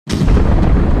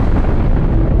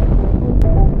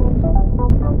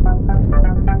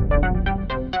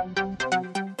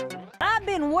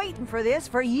for this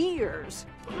for years.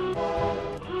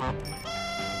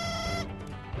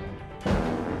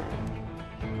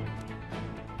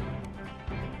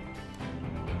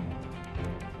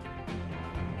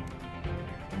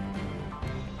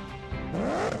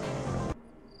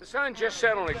 The sun just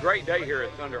set on a great day here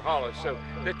at Thunder Hollow, so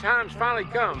the time's finally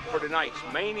come for tonight's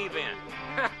main event.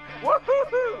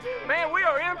 Woohoo! Man, we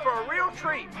are in for a real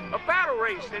treat. A battle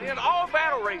race that ends all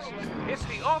battle races. It's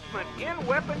the ultimate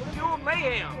in-weapon fuel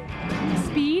mayhem.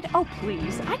 Speed? Oh,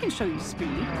 please. I can show you speed.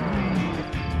 See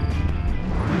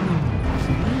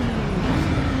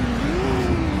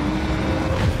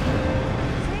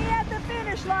you at the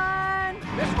finish line.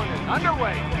 This one is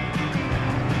underway.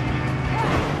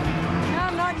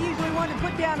 I'm not usually one to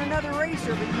put down another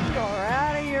racer, but you are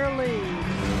out of your league.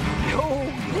 Oh,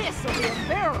 this'll be a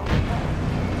barrel.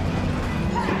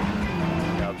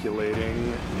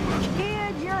 Calculating.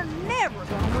 Kid, you're never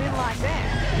gonna win like that.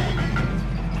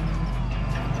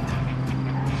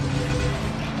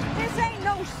 This ain't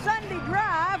no Sunday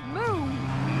drive. Move.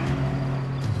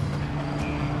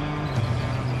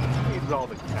 Needs all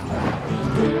the count.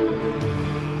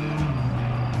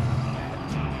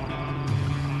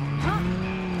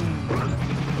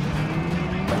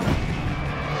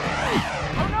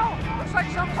 Like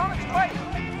something's on its way.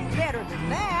 Better than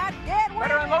that. Dead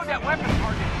Better unload that weapon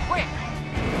target, quick.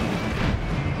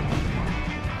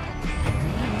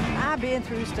 I've been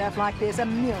through stuff like this a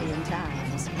million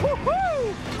times.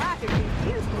 Woohoo! I could be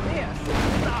used to this.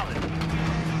 Solid.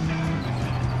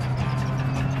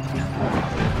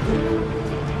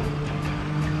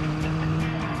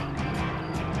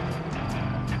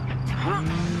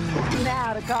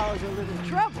 Now to cause a little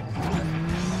trouble.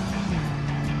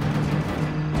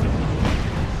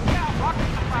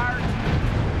 Rockets are fired.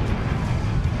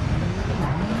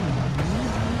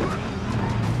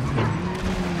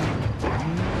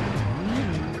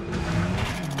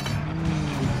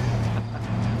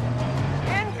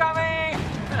 Incoming!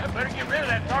 Better get rid of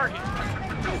that target.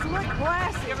 Just look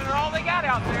classy. Giving it all they got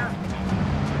out there.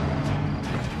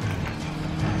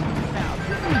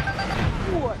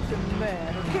 What's the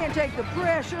matter? Can't take the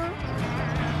pressure?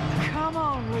 Come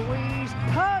on, Louise.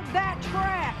 Hug that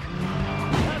track.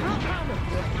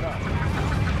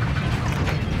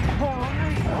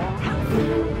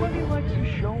 Nobody likes to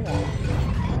show off.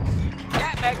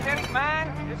 That magnetic mine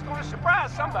is going to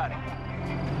surprise somebody.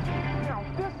 Now,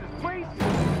 this is crazy.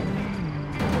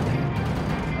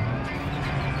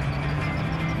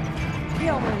 You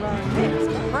only learn this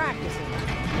by practicing.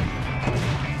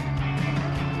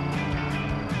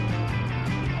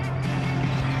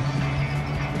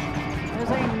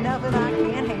 There ain't nothing I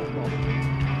can't handle.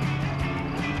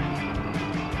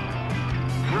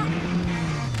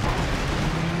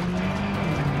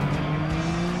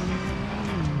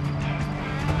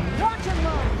 Watch and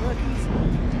learn, rookies.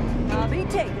 I'll be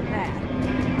taking that.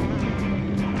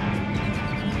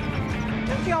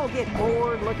 Don't y'all get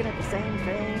bored looking at the same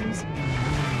things?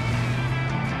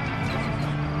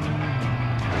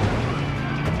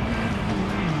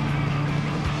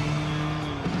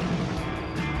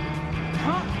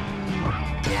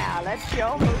 Now let's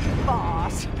show who's the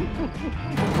boss. And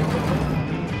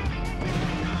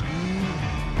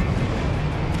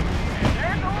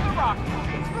there go the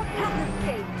rockets.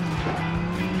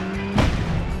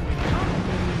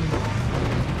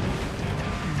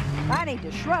 I need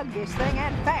to shrug this thing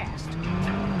and fast.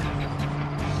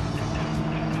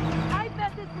 I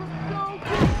bet this was so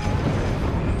good.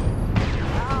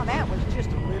 Oh, that was just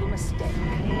a little mistake.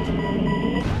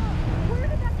 Where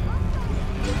did that come from?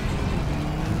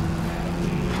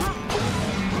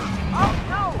 Oh,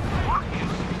 no!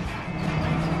 Rockets!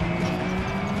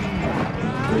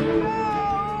 No!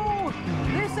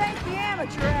 This ain't the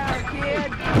amateur hour,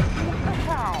 kid.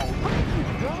 How? Where did you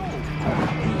go?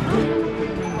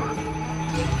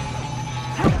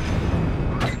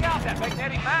 Look out, that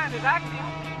magnetic mine is active.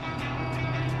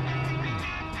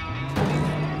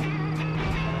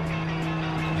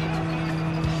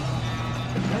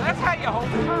 That's how you hold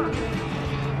the turn.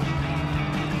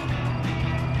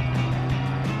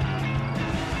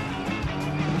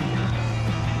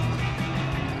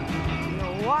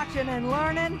 You're watching and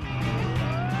learning.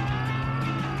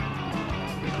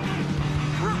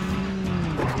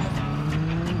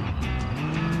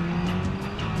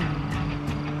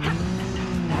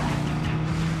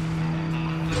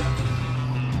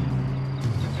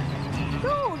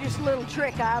 Oh, just a little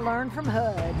trick I learned from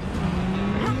HUD.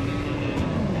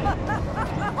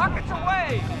 Rockets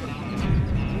away!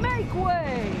 Make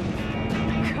way!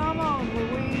 Come on,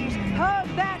 Louise. Hug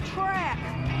that track.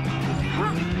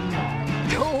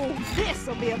 Oh,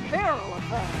 this'll be a barrel of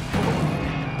fun.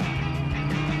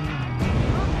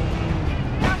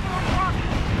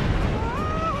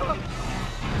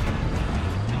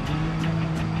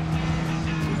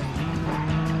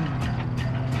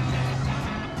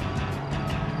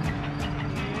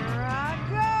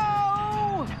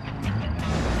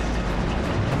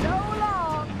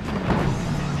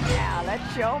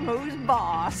 'em who's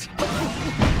boss.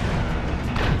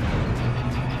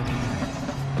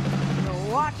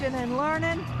 You're watching and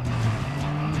learning.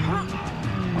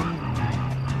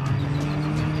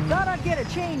 Thought I'd get a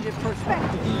change of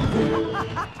perspective.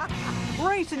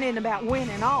 Racing ain't about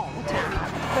winning all the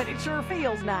time, but it sure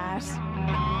feels nice.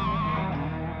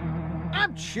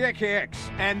 I'm Chick Hicks,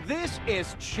 and this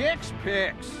is Chick's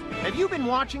Picks. Have you been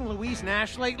watching Louise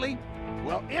Nash lately?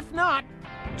 Well, if not,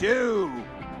 do.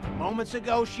 Moments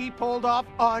ago, she pulled off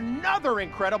another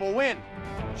incredible win.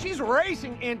 She's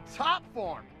racing in top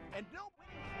form. And Bill...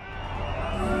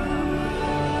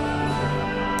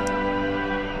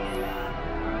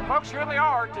 Folks, here they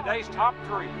are, today's top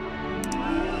three.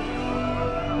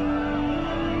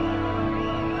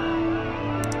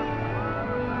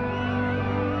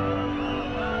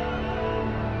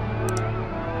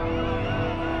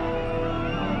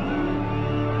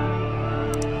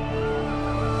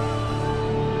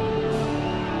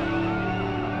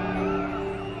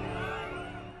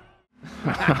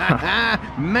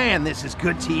 Man, this is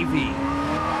good TV.